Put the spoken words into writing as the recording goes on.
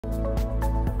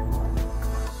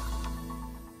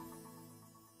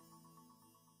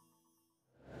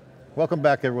Welcome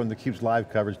back everyone to theCUBE's live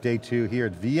coverage, day 2 here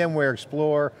at VMware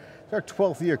Explore. It's our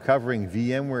 12th year covering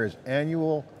VMware's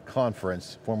annual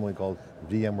conference, formerly called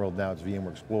VMworld, now it's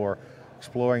VMware Explore,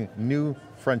 exploring new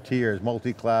frontiers,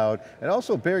 multi-cloud, and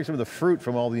also bearing some of the fruit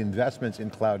from all the investments in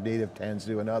cloud native,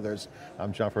 Tanzu and others.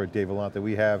 I'm John Furrier, Dave Vellante.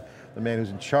 We have the man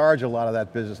who's in charge of a lot of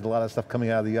that business, and a lot of stuff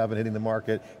coming out of the oven, hitting the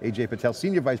market, Ajay Patel,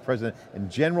 Senior Vice President and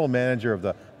General Manager of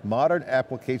the Modern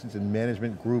Applications and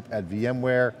Management Group at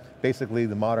VMware. Basically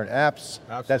the modern apps,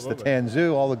 Absolutely. That's the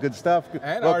Tanzu, all the good stuff.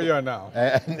 And Aria now.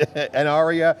 And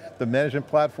Aria, the management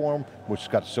platform, which has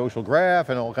got social graph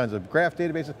and all kinds of graph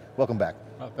databases. Welcome back.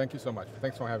 Oh, thank you so much.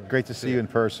 Thanks for having me. Great to see you in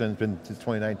person. It's been since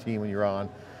 2019 when you're on.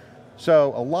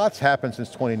 So a lot's happened since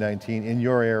 2019 in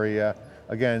your area.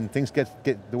 Again, things get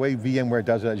the way VMware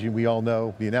does it, as we all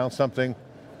know, you announce something,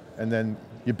 and then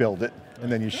you build it,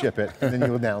 and then you ship it, and then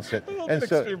you announce it. And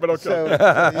so you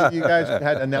guys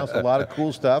had announced a lot of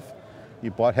cool stuff.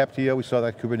 You bought Heptio, we saw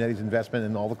that Kubernetes investment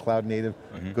and all the cloud native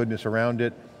goodness around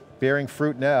it. Bearing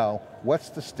fruit now, what's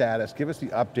the status? Give us the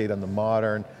update on the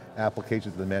modern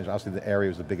applications of the management. Obviously the area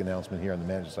was a big announcement here on the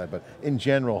management side, but in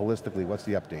general, holistically, what's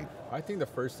the update? I think the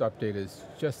first update is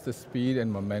just the speed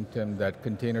and momentum that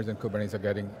containers and Kubernetes are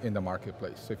getting in the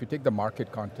marketplace. So if you take the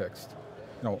market context,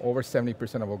 over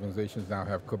 70% of organizations now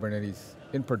have Kubernetes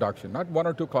in production, not 1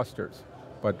 or 2 clusters,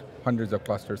 but hundreds of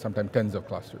clusters, sometimes tens of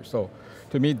clusters. So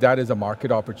to me, that is a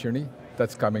market opportunity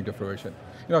that's coming to fruition.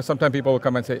 Sometimes people will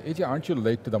come and say, Ajay, aren't you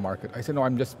late to the market? I say, no,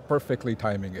 I'm just perfectly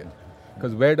timing it.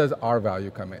 Because where does our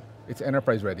value come in? It's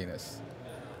enterprise readiness.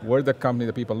 We're the company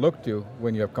that people look to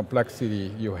when you have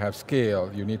complexity, you have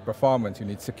scale, you need performance, you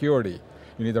need security,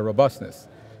 you need the robustness.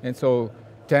 And so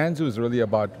Tanzu is really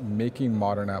about making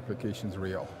modern applications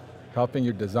real, helping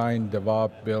you design,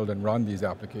 develop, build, and run these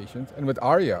applications. And with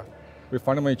Aria, we're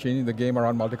fundamentally changing the game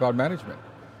around multi-cloud management.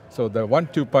 So the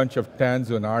 1-2 punch of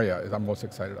Tanzu and Aria is I'm most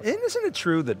excited about. And isn't it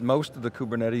true that most of the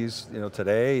Kubernetes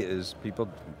today is people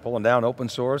pulling down open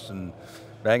source and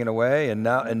banging away, and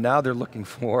now they're looking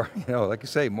for, like you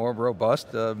say, more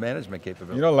robust management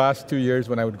capability. Last 2 years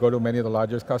when I would go to many of the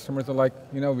largest customers, they're like,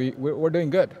 we're doing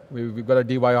good. We've got a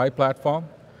DIY platform,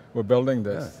 we're building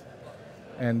this.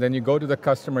 Yeah. And then you go to the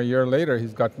customer a year later,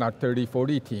 he's got now 30,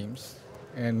 40 teams,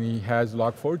 and he has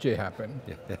Log4j happen.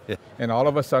 And all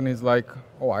of a sudden he's like,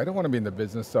 oh, I don't want to be in the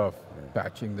business of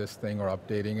patching this thing or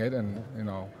updating it, and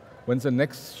when's the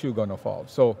next shoe going to fall?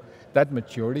 So that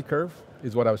maturity curve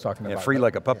is what I was talking about. Free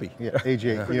like a puppy. Yeah,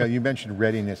 AJ, you mentioned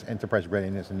readiness, enterprise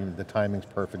readiness, and the timing's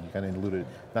perfect. You kind of alluded,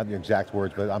 not your exact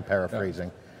words, but I'm paraphrasing.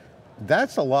 Yeah.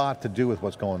 That's a lot to do with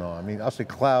what's going on. I mean, I'll say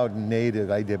cloud native,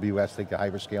 AWS, think a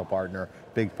hyperscale partner,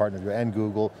 big partner, and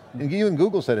Google. And even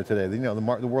Google said it today,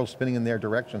 the world's spinning in their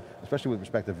direction, especially with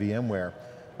respect to VMware.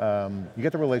 You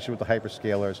get the relationship with the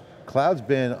hyperscalers. Cloud's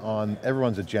been on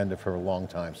everyone's agenda for a long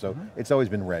time, so it's always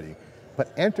been ready.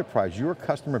 But enterprise, your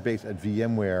customer base at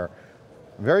VMware,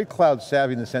 very cloud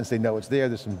savvy in the sense they know it's there,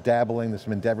 there's some dabbling, there's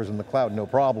some endeavors in the cloud, no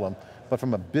problem. But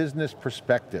from a business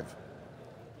perspective,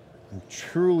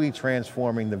 truly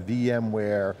transforming the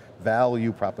VMware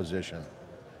value proposition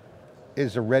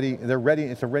is they're ready,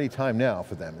 it's a ready time now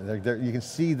for them. You can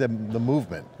see the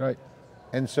movement. Right.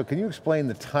 And so can you explain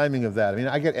the timing of that? I mean,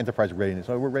 I get enterprise readiness,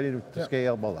 so we're ready to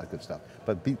scale, all that good stuff.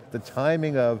 But the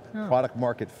timing of product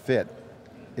market fit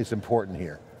is important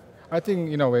here. I think,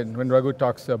 when Raghu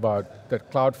talks about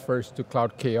that cloud first to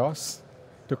cloud chaos,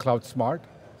 to cloud smart,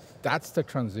 that's the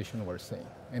transition we're seeing.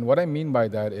 And what I mean by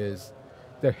that is,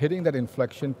 they're hitting that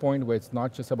inflection point where it's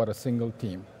not just about a single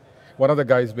team. One of the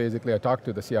guys basically I talked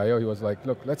to, the CIO, he was like,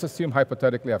 look, let's assume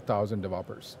hypothetically I have 1,000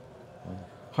 developers.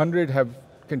 100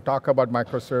 can talk about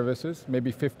microservices,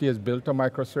 maybe 50 has built a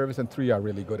microservice and 3 are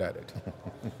really good at it.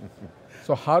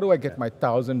 So how do I get my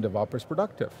 1,000 developers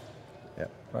productive? Yeah.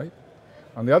 Right?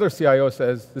 And the other CIO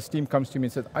says, this team comes to me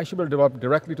and says, I should be able to develop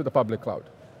directly to the public cloud.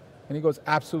 And he goes,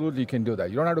 absolutely you can do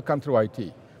that. You don't have to come through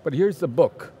IT. But here's the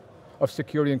book of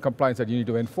security and compliance that you need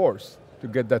to enforce to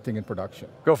get that thing in production.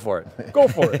 Go for it. Go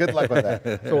for it. Good luck with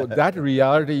that. So that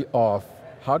reality of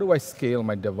how do I scale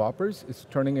my developers is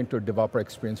turning into a developer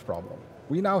experience problem.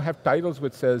 We now have titles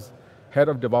which says head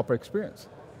of developer experience.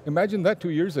 Imagine that 2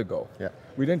 years ago. Yeah.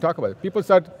 We didn't talk about it. People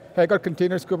said, hey, I got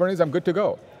containers, Kubernetes, I'm good to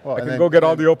go. Well, I can go get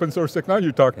all the open source technology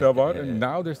you talked about, and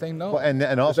now they're saying no. Well,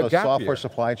 and also software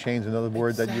supply chains, another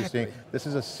word that you're seeing. This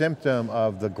is a symptom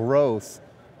of the growth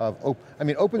of,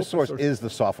 open source is the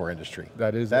software industry.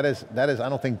 That is, I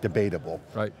don't think, debatable.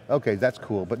 Right. Okay, that's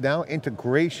cool, but now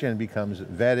integration becomes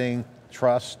vetting,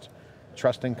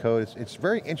 trusting code. It's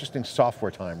very interesting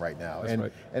software time right now. That's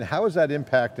right. And how is that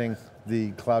impacting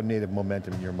the cloud native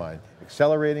momentum in your mind?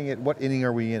 accelerating it? What inning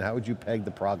are we in? How would you peg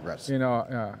the progress? You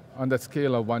know, on that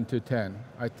scale of 1 to 10,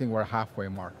 I think we're halfway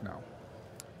mark now.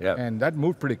 Yeah. And that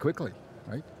moved pretty quickly,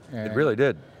 right? It really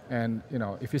did. And you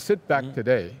know, if you sit back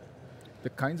today, the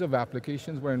kinds of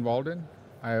applications we're involved in,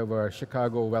 I have a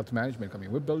Chicago wealth management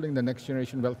company. We're building the next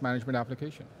generation wealth management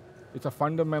application. It's a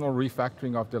fundamental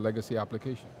refactoring of the legacy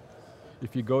application.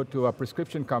 If you go to a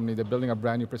prescription company, they're building a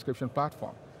brand new prescription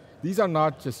platform. These are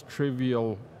not just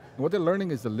trivial, what they're learning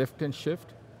is the lift and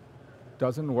shift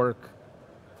doesn't work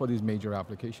for these major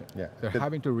applications. Yeah. They're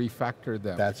having to refactor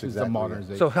them, That's which is exactly the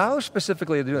modernization. So how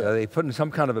specifically are they doing? Are they putting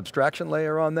some kind of abstraction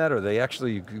layer on that? Or are they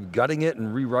actually gutting it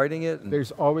and rewriting it? And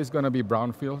There's always going to be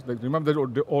brownfields. Like, remember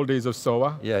the old days of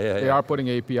SOA? They are putting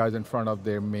APIs in front of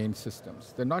their main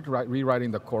systems. They're not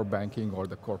rewriting the core banking or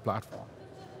the core platform,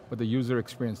 but the user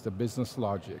experience, the business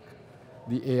logic,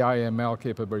 the AI ML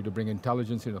capability to bring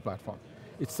intelligence into the platform.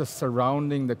 It's the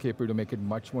surrounding the capability to make it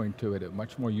much more intuitive,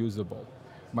 much more usable,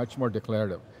 much more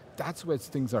declarative. That's where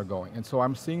things are going. And so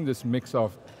I'm seeing this mix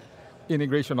of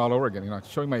integration all over again. You know, it's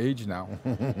showing my age now,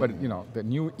 but you know, the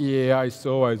new EAI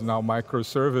SOA is now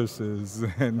microservices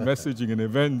and messaging and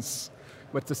events,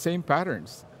 but the same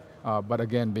patterns. But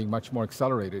again, being much more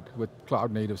accelerated with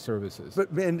cloud native services.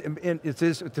 But and it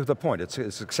is to the point,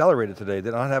 it's accelerated today.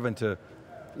 They're not having to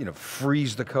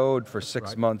freeze the code for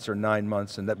 6 months or 9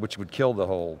 months, and which would kill the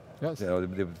whole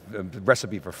the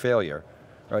recipe for failure.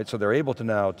 Right, so they're able to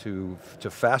now to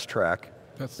fast track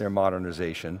their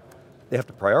modernization. They have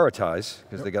to prioritize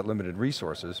because they got limited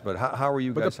resources, but how are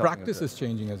you guys But the practice is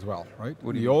changing as well, right?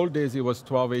 In the old days, it was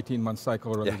 12, 18-month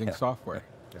cycle releasing software.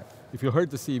 If you heard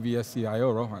the CVS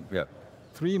CIO, Rohan,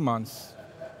 3 months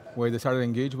where they started to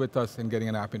engage with us and getting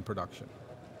an app in production,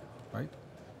 right?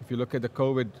 If you look at the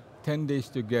COVID, 10 days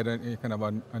to get a kind of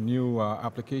a new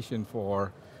application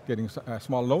for getting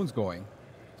small loans going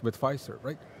with Fiserv,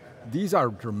 right? These are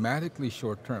dramatically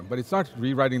short term, but it's not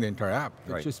rewriting the entire app.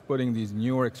 It's just putting these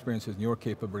newer experiences, newer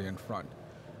capability in front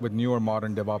with newer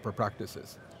modern developer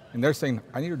practices. And they're saying,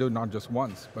 I need to do it not just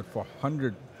once, but for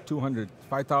 100, 200,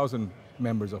 5,000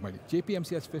 members of my team. JPMC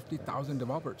has 50,000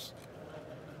 developers.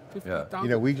 50,000. You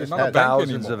know, we just had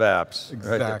thousands of apps.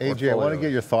 Exactly. Right, AJ, I want to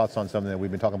get your thoughts on something that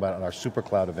we've been talking about on our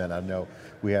SuperCloud event. I know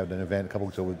we had an event a couple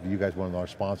weeks ago with you guys, one of our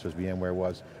sponsors, VMware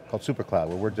was, called SuperCloud,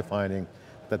 where we're defining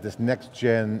that this next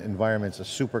gen environment's a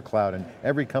super cloud, and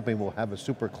every company will have a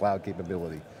super cloud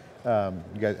capability. You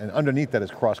guys, and underneath that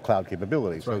is cross cloud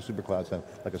capabilities. So super clouds have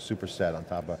like a superset on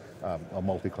top of a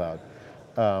multi-cloud.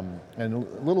 And a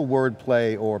little word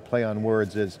play or play on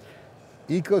words is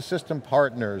ecosystem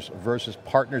partners versus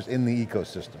partners in the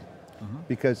ecosystem.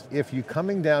 Because if you're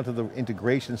coming down to the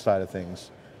integration side of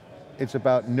things, it's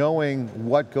about knowing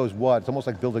what goes what. It's almost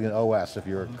like building an OS if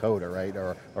you're a coder, right?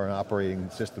 Or an operating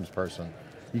systems person.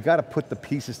 You got to put the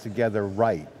pieces together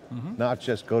right, not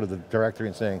just go to the directory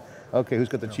and saying, okay, who's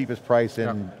got the cheapest price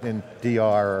in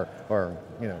DR or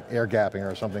air gapping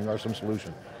or something, or some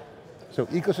solution. So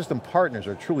ecosystem partners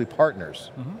are truly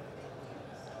partners.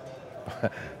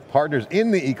 Partners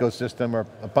in the ecosystem are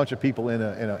a bunch of people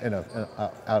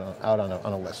out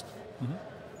on a list.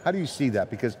 How do you see that?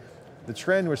 Because the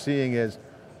trend we're seeing is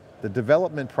the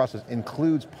development process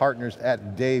includes partners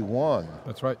at day one.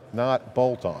 That's right. Not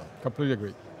bolt on. Completely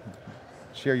agree.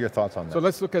 Share your thoughts on that. So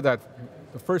let's look at that.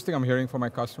 The first thing I'm hearing from my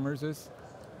customers is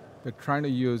they're trying to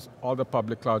use all the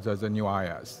public clouds as a new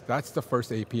IaaS. That's the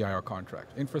first API or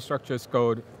contract. Infrastructure as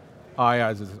code,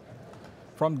 IaaS is.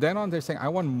 From then on, they're saying, I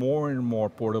want more and more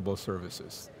portable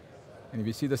services. And if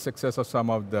you see the success of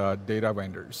some of the data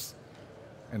vendors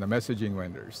and the messaging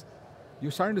vendors,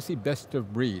 you're starting to see best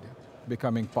of breed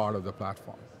becoming part of the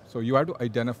platform. So you have to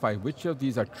identify which of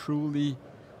these are truly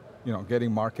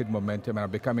getting market momentum and are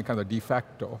becoming kind of de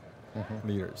facto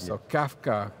leaders. So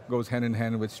Kafka goes hand in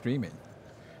hand with streaming.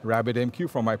 RabbitMQ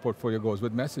from my portfolio goes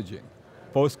with messaging.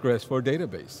 Postgres for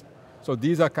database. So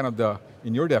these are kind of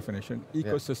in your definition,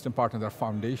 ecosystem partners are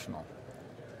foundational.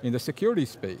 In the security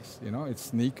space,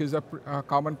 Sneak is a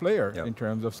common player in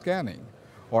terms of scanning.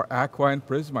 Or Aqua and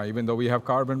Prisma, even though we have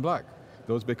Carbon Black.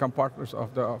 Those become partners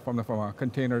from a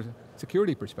container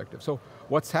security perspective. So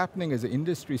what's happening is the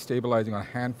industry stabilizing on a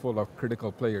handful of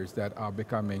critical players that are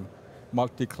becoming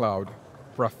multi-cloud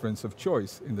preference of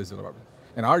choice in this environment.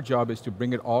 And our job is to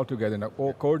bring it all together in a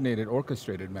coordinated,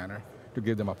 orchestrated manner to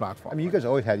give them a platform. I mean, you guys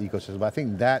always had ecosystems, but I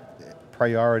think that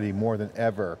priority more than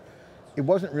ever, it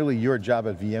wasn't really your job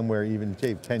at VMware even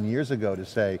 10 years ago to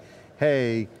say,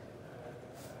 hey,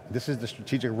 this is the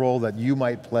strategic role that you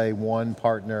might play, one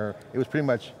partner. It was pretty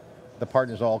much, the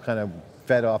partners all kind of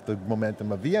fed off the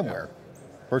momentum of VMware.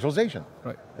 Virtualization.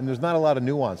 Right. And there's not a lot of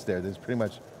nuance there. There's pretty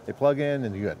much, they plug in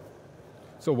and you're good.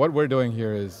 So what we're doing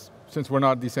here is, since we're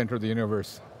not the center of the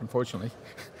universe, unfortunately,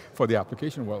 for the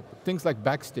application world, things like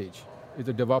Backstage is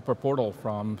a developer portal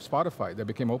from Spotify that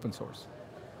became open source.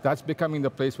 That's becoming the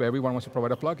place where everyone wants to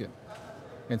provide a plugin.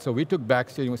 And so we took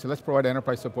Backstage and we said, let's provide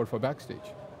enterprise support for Backstage.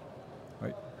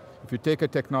 Right? If you take a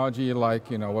technology like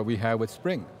what we have with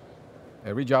Spring,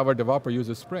 every Java developer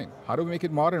uses Spring. How do we make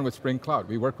it modern with Spring Cloud?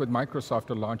 We work with Microsoft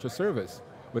to launch a service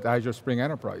with Azure Spring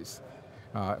Enterprise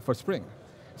for Spring.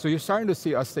 So you're starting to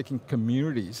see us taking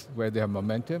communities where they have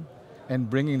momentum and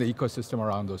bringing the ecosystem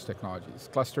around those technologies.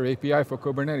 Cluster API for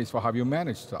Kubernetes for how you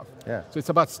manage stuff. Yeah. So it's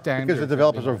about standards. Because the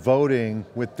developers are voting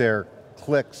with their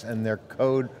clicks and their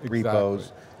code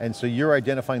repos, and so you're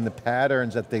identifying the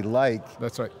patterns that they like.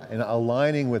 That's right. And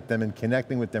aligning with them and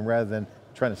connecting with them rather than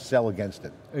trying to sell against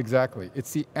it. Exactly,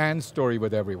 it's the and story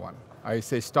with everyone. I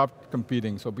say stop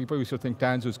competing, so people used to think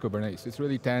Tanzu is Kubernetes. It's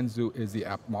really Tanzu is the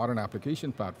modern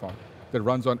application platform that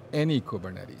runs on any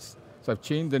Kubernetes. So I've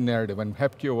changed the narrative. When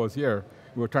Heptio was here,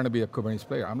 we were trying to be a Kubernetes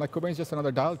player. I'm like, Kubernetes is just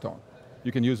another dial tone.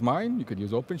 You can use mine, you could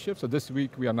use OpenShift. So this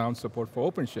week we announced support for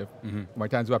OpenShift, my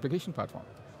Tanzu application platform.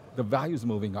 The value is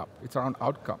moving up. It's around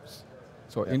outcomes.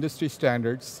 So industry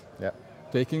standards,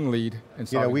 taking lead, and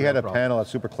solving we had a problem. panel at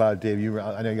SuperCloud, Dave,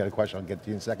 I know you got a question, I'll get to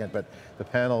you in a second, but the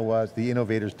panel was the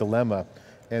innovator's dilemma,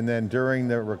 and then during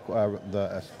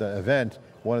the event,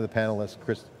 one of the panelists,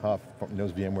 Chris Huff,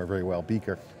 knows VMware very well,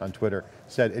 Beaker on Twitter,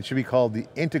 said it should be called the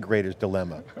integrator's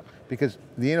dilemma, because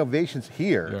the innovation's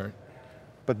here,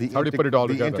 but the, how do you put it all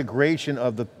together? Integration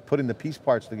of putting the piece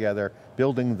parts together,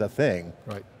 building the thing,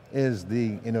 is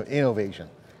the innovation.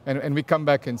 And we come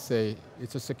back and say,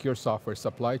 it's a secure software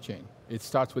supply chain. It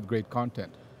starts with great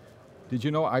content. Did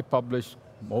you know I publish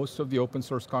most of the open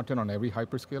source content on every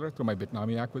hyperscaler through my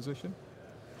Bitnami acquisition?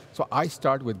 So I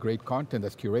start with great content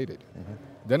that's curated.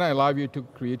 Then I allow you to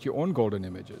create your own golden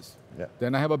images.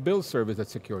 Then I have a build service that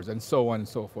secures, and so on and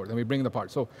so forth. And we bring the part.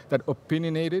 So that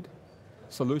opinionated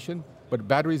solution, but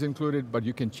batteries included, but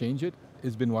you can change it,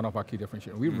 has been one of our key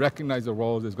differentiators. We recognize the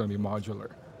role is going to be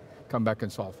modular. Come back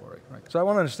and solve for it, right? So I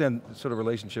want to understand sort of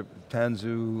relationship,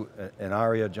 Tanzu and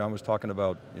Aria. John was talking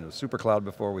about SuperCloud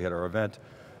before we had our event.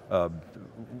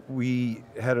 We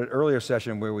had an earlier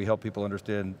session where we helped people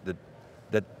understand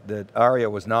that Aria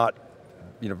was not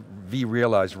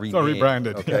vRealize renamed. So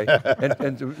rebranded. Okay?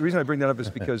 and the reason I bring that up is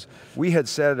because we had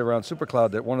said around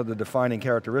SuperCloud that one of the defining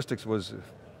characteristics was,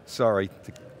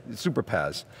 Super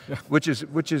PaaS, which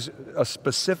is a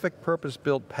specific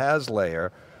purpose-built PaaS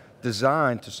layer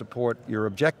designed to support your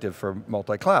objective for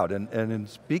multi-cloud. And in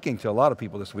speaking to a lot of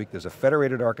people this week, there's a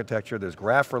federated architecture, there's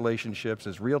graph relationships,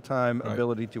 there's real-time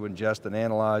ability to ingest and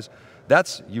analyze.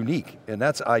 That's unique, and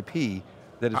that's IP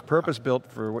that is purpose-built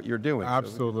for what you're doing.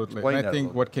 Absolutely, So and I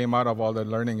think what came out of all that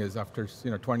learning is after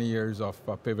 20 years of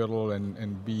Pivotal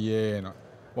and BA, and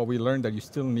what we learned that you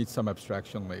still need some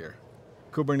abstraction layer.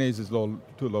 Kubernetes is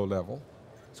too low level.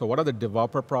 So what are the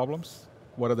developer problems?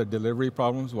 What are the delivery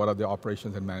problems? What are the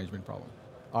operations and management problems?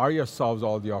 Aria solves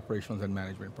all the operations and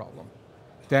management problem.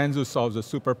 Tanzu solves the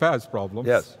super PaaS problem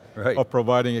of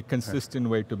providing a consistent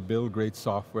way to build great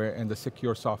software and the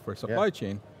secure software supply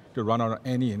chain to run on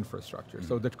any infrastructure.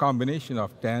 So the combination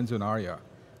of Tanzu and Aria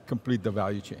complete the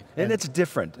value chain. And it's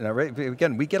different.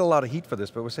 Again, we get a lot of heat for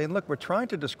this, but we're saying, look, we're trying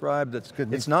to describe that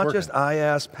it's not just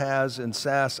IaaS, PaaS, and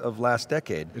SaaS of last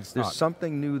decade. There's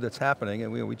something new that's happening,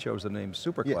 and we chose the name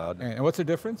SuperCloud. And what's the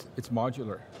difference? It's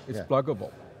modular, it's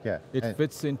pluggable. It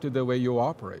fits into the way you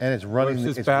operate. And it's running.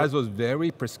 Versus PaaS was very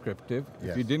prescriptive.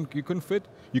 If you couldn't fit,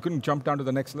 you couldn't jump down to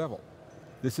the next level.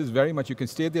 This is very much, you can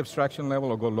stay at the abstraction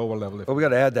level or go lower level. Well, we got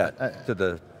to add that to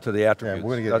the attributes.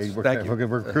 Yeah, we're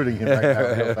recruiting him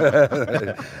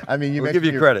right now. I mean, we'll give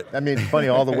you credit. I mean, it's funny,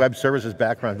 all the web services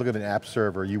background, look at an app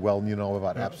server, you know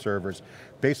about app servers.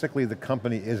 Basically, the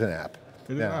company is an app.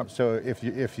 It is an app. So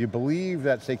if you believe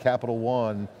that, say, Capital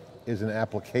One is an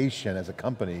application as a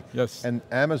company, and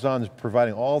Amazon's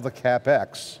providing all the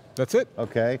CapEx, that's it.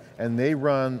 Okay, and they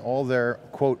run all their,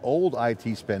 quote, old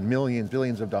IT spend, millions,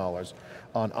 billions of dollars,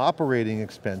 on operating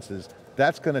expenses,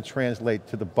 that's going to translate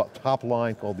to the top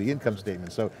line called the income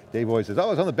statement. So Dave always says,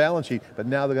 oh, it's on the balance sheet, but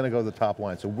now they're going to go to the top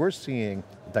line. So we're seeing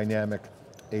dynamic,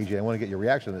 AJ, I want to get your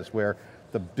reaction to this, where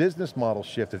the business model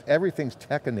shift, if everything's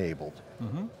tech enabled,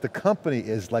 the company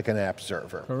is like an app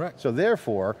server. Correct. So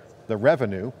therefore, the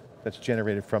revenue that's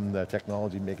generated from the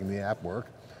technology making the app work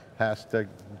has to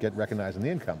get recognized in the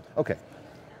income. Okay,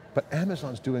 but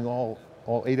Amazon's doing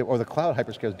or the cloud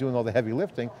hyperscale is doing all the heavy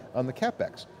lifting on the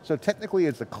CapEx. So technically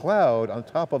it's a cloud on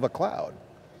top of a cloud.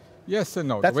 Yes and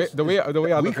no. The way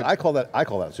I look at it. I call that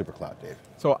a super cloud, Dave.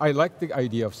 So I like the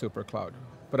idea of super cloud,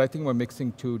 but I think we're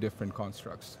mixing two different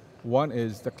constructs. One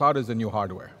is the cloud is the new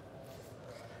hardware,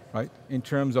 right? In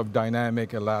terms of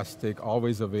dynamic, elastic,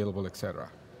 always available, et cetera.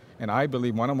 And I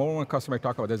believe, one customer I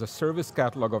talk about, there's a service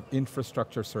catalog of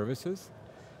infrastructure services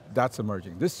that's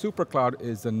emerging. This super cloud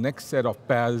is the next set of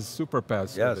PaaS, super PaaS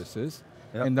services,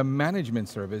 and the management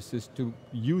services to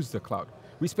use the cloud.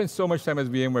 We spend so much time as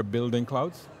VMware building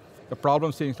clouds. The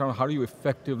problem is how do you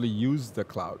effectively use the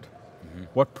cloud?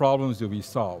 What problems do we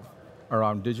solve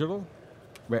around digital,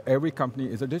 where every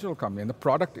company is a digital company, and the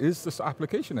product is this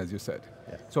application, as you said.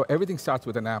 So everything starts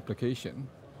with an application,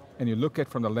 and you look at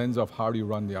from the lens of how do you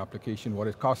run the application, what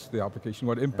it costs the application,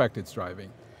 what impact it's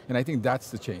driving. And I think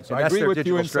that's the change. So I agree with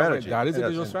you in strategy. That is a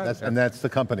digital strategy. And that's the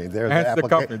company. That's the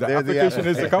company. The application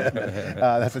is the company.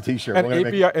 That's a t-shirt.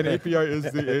 And API is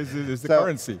the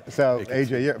currency. So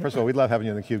AJ, first of all, we love having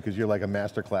you on theCUBE because you're like a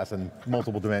master class in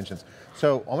multiple dimensions.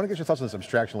 So I want to get your thoughts on this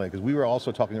abstraction layer, because we were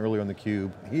also talking earlier on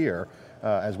theCUBE here,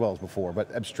 as well as before,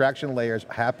 but abstraction layers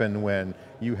happen when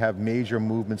you have major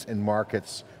movements in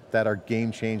markets that are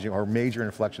game-changing or major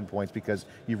inflection points, because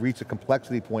you reach a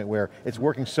complexity point where it's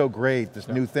working so great, this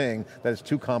new thing, that it's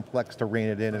too complex to rein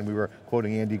it in, and we were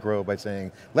quoting Andy Grove by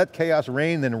saying, let chaos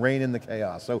reign, then rein in the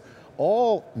chaos. So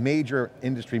all major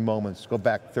industry moments go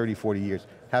back 30, 40 years,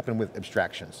 happen with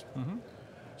abstractions.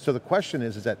 So the question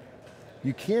is that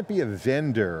you can't be a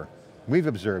vendor, we've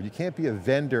observed, you can't be a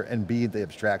vendor and be the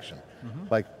abstraction.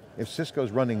 Like, if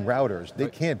Cisco's running routers, they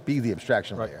can't be the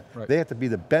abstraction layer. They have to be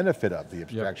the benefit of the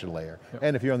abstraction layer.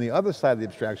 And if you're on the other side of the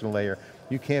abstraction layer,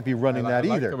 you can't be running that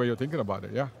either. I like the way you're thinking about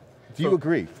it, Do you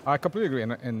agree? I completely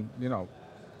agree, and you know,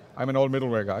 I'm an old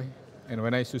middleware guy, and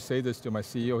when I used to say this to my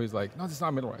CEO, he's like, no, this is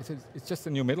not middleware. I said, it's just a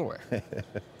new middleware.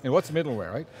 And what's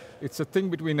middleware, right? It's a thing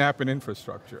between app and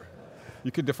infrastructure.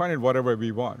 You can define it whatever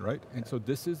we want, right? And so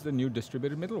this is the new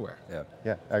distributed middleware.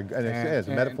 And it's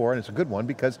a metaphor, and it's a good one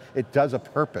because it does a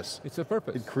purpose. It's a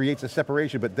purpose. It creates a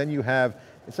separation, but then you have,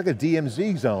 it's like a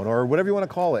DMZ zone, or whatever you want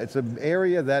to call it. It's an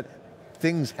area that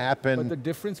things happen. But the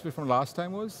difference from last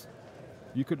time was,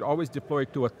 you could always deploy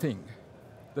it to a thing.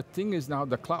 The thing is now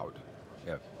the cloud.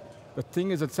 The thing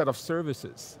is a set of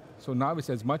services. So now it's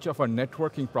as much of a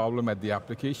networking problem at the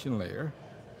application layer,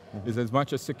 is as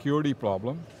much a security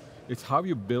problem. It's how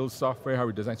you build software, how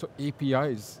you design. So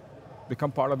APIs become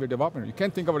part of your development. You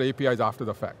can't think about APIs after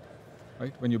the fact,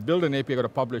 right? When you build an API, you got to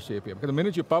publish the API. Because the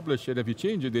minute you publish it, if you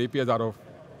change it, the API is out of,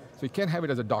 so you can't have it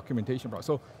as a documentation process.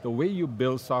 So the way you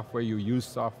build software, you use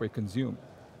software, consume,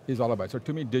 is all about it. So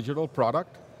to me, digital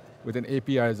product with an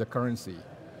API as a currency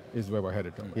is where we're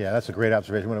headed to. Yeah, that's a great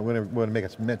observation. We're going to make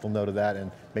a mental note of that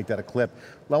and make that a clip.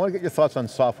 Well, I want to get your thoughts on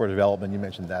software development. You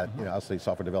mentioned that, you know, obviously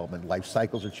software development, life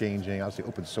cycles are changing, obviously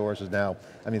open source is now,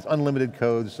 I mean, it's unlimited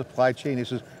code, supply chain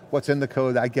issues, what's in the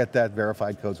code, I get that,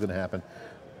 verified code's going to happen.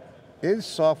 Is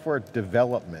software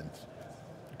development,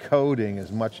 coding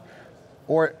as much,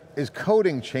 or is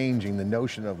coding changing the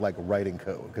notion of like writing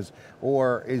code?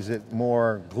 Or is it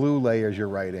more glue layers you're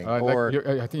writing?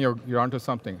 I think you're onto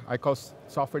something. I call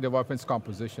software development's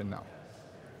composition now.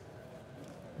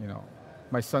 You know,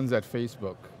 my son's at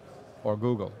Facebook or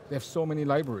Google. They have so many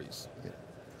libraries.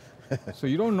 So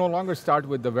you don't no longer start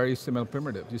with the very similar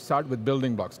primitives. You start with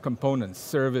building blocks, components,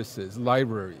 services,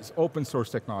 libraries, open source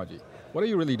technology. What are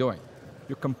you really doing?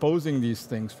 You're composing these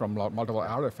things from multiple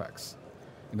artifacts.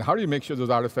 And how do you make sure those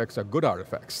artifacts are good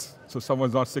artifacts? So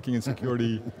someone's not sticking in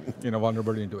security,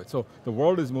 vulnerability into it. So the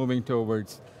world is moving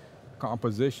towards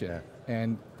composition.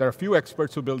 And there are a few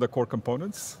experts who build the core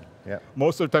components.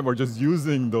 Most of the time we're just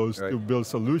using those to build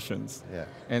solutions.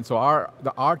 And so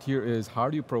the art here is how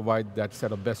do you provide that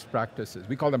set of best practices?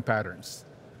 We call them patterns,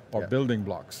 or building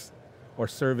blocks, or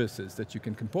services that you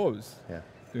can compose.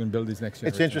 To even build these next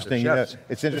generation. It's interesting,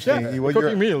 it's interesting.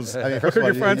 Cooking meals. I mean, first of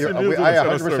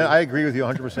all, I agree with you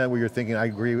 100% where you're thinking, I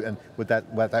agree with that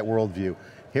worldview.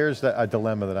 Here's a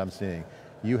dilemma that I'm seeing.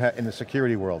 You have, in the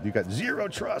security world, you've got zero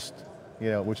trust,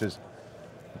 which is,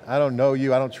 I don't know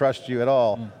you, I don't trust you at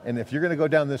all. And if you're going to go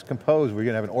down this compose, where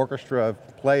you're going to have an orchestra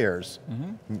of players,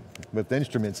 with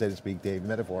instruments, so to speak, Dave,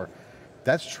 metaphor,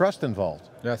 that's trust involved.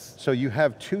 So you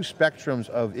have two spectrums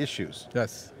of issues.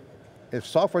 If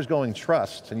software's going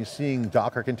trust, and you're seeing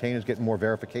Docker containers getting more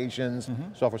verifications,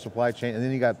 software supply chain, and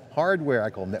then you got hardware, I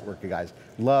call networking guys,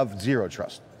 love zero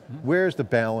trust. Where's the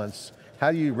balance?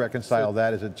 How do you reconcile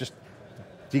that? Is it just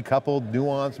decoupled,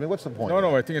 nuanced? I mean, what's the point?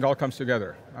 No, I think it all comes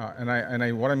together.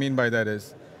 What I mean by that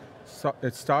is,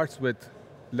 it starts with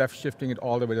left shifting it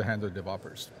all the way to the hands of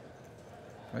developers.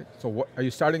 Right? So are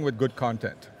you starting with good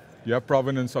content? You have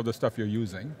provenance of the stuff you're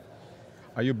using.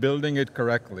 Are you building it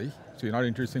correctly? So you're not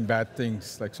introducing bad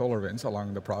things like SolarWinds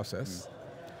along the process.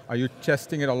 Are you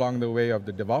testing it along the way of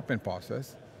the development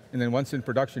process? And then once in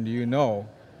production, do you know,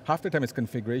 half the time it's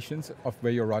configurations of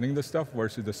where you're running the stuff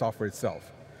versus the software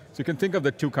itself. So you can think of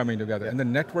the two coming together. And the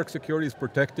network security is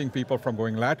protecting people from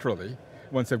going laterally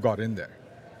once they've got in there.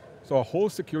 So a whole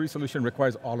security solution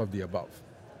requires all of the above.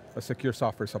 A secure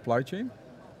software supply chain,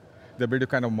 the ability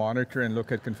to kind of monitor and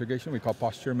look at configuration, we call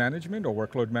posture management or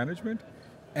workload management,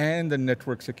 and the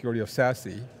network security of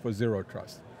SASE for zero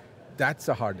trust. That's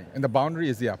a hardening, and the boundary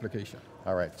is the application.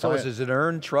 All right. So is it an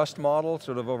earned trust model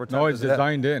sort of over time? No, it's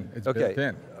designed in, it's built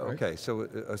in. Right? Okay, so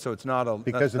it's not a,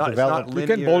 because it's the linear. You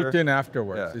can bolt in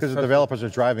afterwards. Yeah. Because the developers are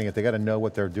driving it, they got to know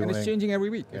what they're doing. And it's changing every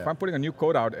week. Yeah. If I'm putting a new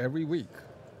code out every week,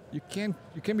 you can't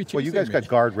be chasing Well, you guys got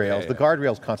guardrails. The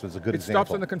guardrails concept is a good example. It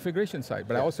stops on the configuration side,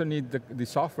 but I also need the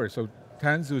software. So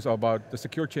Tanzu's about, the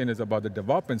secure chain is about the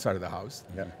development side of the house.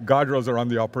 Guardrails are on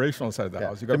the operational side of the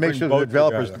house. You got to make sure the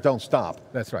developers don't stop.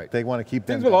 That's right. They want to keep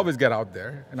them. Things will always get out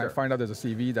there, and I find out there's a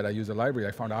CV that I use a library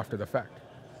I found after the fact.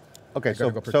 Okay, so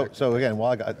again,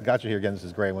 while I got you here again, this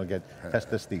is great, I want to test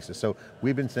this thesis. So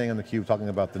we've been saying on theCUBE, talking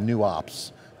about the new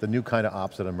ops, the new kind of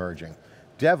ops that are emerging.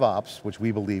 DevOps, which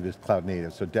we believe is cloud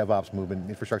native, so DevOps movement,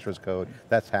 infrastructure as code,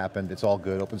 that's happened, it's all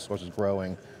good, open source is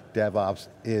growing, DevOps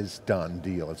is done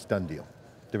deal, it's done deal.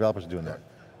 Developers are doing that.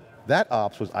 That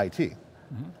ops was IT.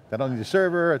 I don't need a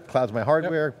server, it clouds my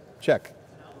hardware, check.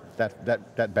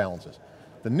 That balances.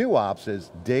 The new ops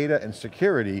is data and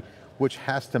security, which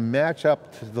has to match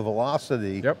up to the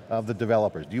velocity of the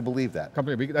developers. Do you believe that?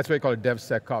 That's why we call it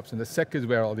DevSecOps, and the sec is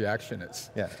where all the action is.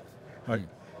 Yeah.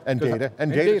 And data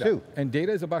too. And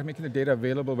data is about making the data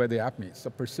available where the app meets. So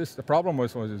the problem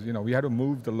was we had to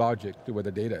move the logic to where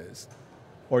the data is.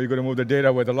 Or you're going to move the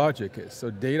data where the logic is. So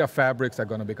data fabrics are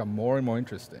going to become more and more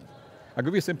interesting. I'll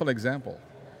give you a simple example.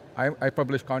 I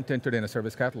publish content today in a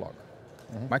service catalog.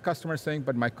 My customer is saying,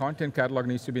 but my content catalog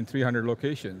needs to be in 300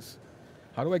 locations.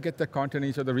 How do I get that content in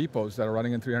each of the repos that are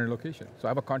running in 300 locations? So I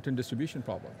have a content distribution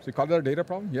problem. So you call that a data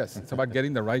problem? Yes, it's about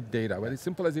getting the right data, very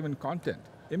simple as even content,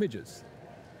 images,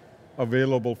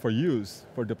 available for use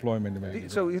for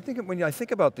deployment. So you think, when I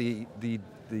think about the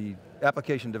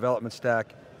application development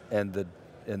stack and the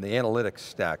analytics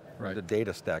stack, the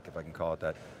data stack, if I can call it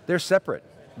that, they're separate.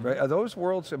 Right? Are those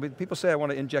worlds, I mean, people say I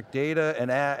want to inject data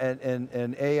and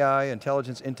AI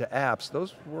intelligence into apps,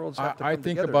 those worlds have to come together. I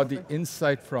think about the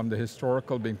insight from the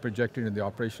historical being projected in the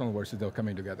operational versus they're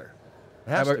coming together.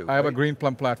 I have a Green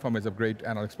Plum platform, it's a great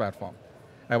analytics platform.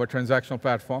 I have a transactional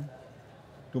platform.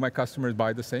 Do my customers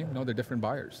buy the same? No, they're different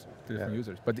buyers, they're different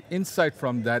users. But the insight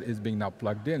from that is being now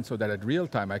plugged in so that at real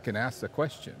time I can ask the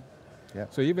question.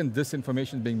 So even this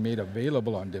information is being made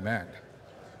available on demand.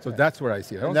 So that's where I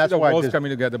see it. I don't see the worlds coming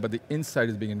together, but the insight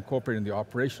is being incorporated in the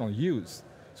operational use.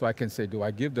 So I can say, do I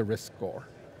give the risk score?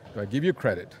 Do I give you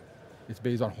credit? It's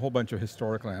based on a whole bunch of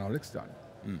historical analytics done.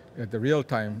 At the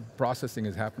real-time processing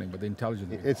is happening, but the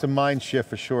intelligence it's a mind shift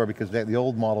for sure, because the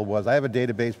old model was, I have a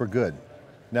database, we're good.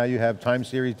 Now you have time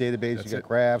series database, you got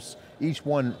graphs. Each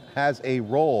one has a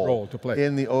role to play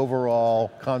in the overall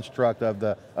construct of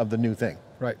the new thing.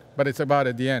 Right, but it's about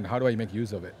at the end, how do I make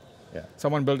use of it?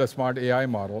 Someone built a smart AI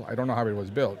model, I don't know how it was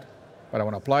built, but I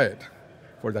want to apply it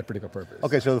for that particular purpose.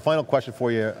 Okay, so the final question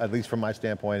for you, at least from my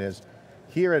standpoint, is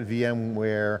here at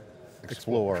VMware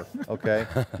Explore, okay,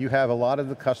 you have a lot of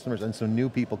the customers and some new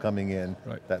people coming in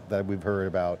that we've heard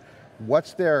about.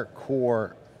 What's their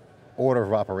core order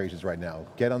of operations right now?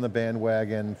 Get on the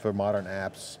bandwagon for modern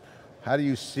apps. How do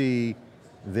you see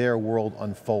their world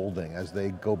unfolding as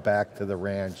they go back to the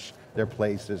ranch, their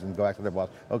places, and go back to their boss?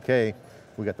 Okay,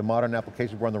 we got the modern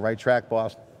applications, we're on the right track,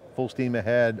 boss, full steam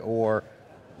ahead, or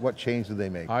what change do they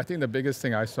make? I think the biggest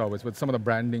thing I saw was with some of the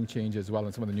branding change as well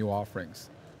and some of the new offerings.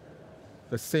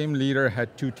 The same leader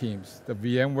had two teams, the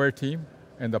VMware team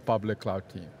and the public cloud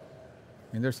team.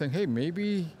 And they're saying, hey,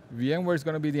 maybe VMware is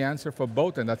going to be the answer for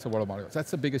both, and that's the world model.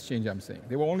 That's the biggest change I'm seeing.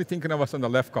 They were only thinking of us on the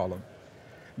left column.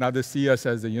 Now they see us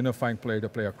as the unifying player to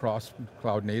play across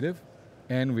cloud native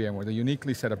and VMware. They're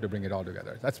uniquely set up to bring it all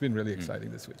together. That's been really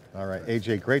exciting this week. All right,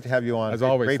 AJ, great to have you on. As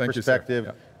always, great thank perspective,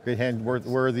 you, great hand,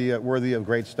 worthy of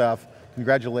great stuff.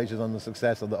 Congratulations on the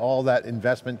success of all that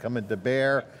investment coming to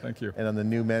bear. Thank you. And on the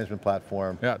new management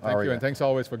platform. Yeah, thank you, and thanks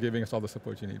always for giving us all the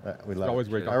support you need. We love it. Always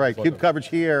great. All right, CUBE coverage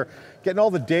here. Getting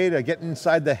all the data, getting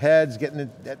inside the heads, getting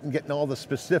all the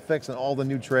specifics and all the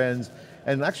new trends,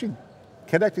 and actually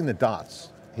connecting the dots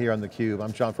here on theCUBE.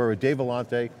 I'm John Furrier, Dave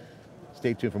Vellante.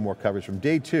 Stay tuned for more coverage from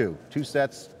day 2. 2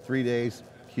 sets, 3 days,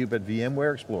 CUBE at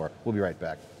VMware Explore. We'll be right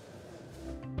back.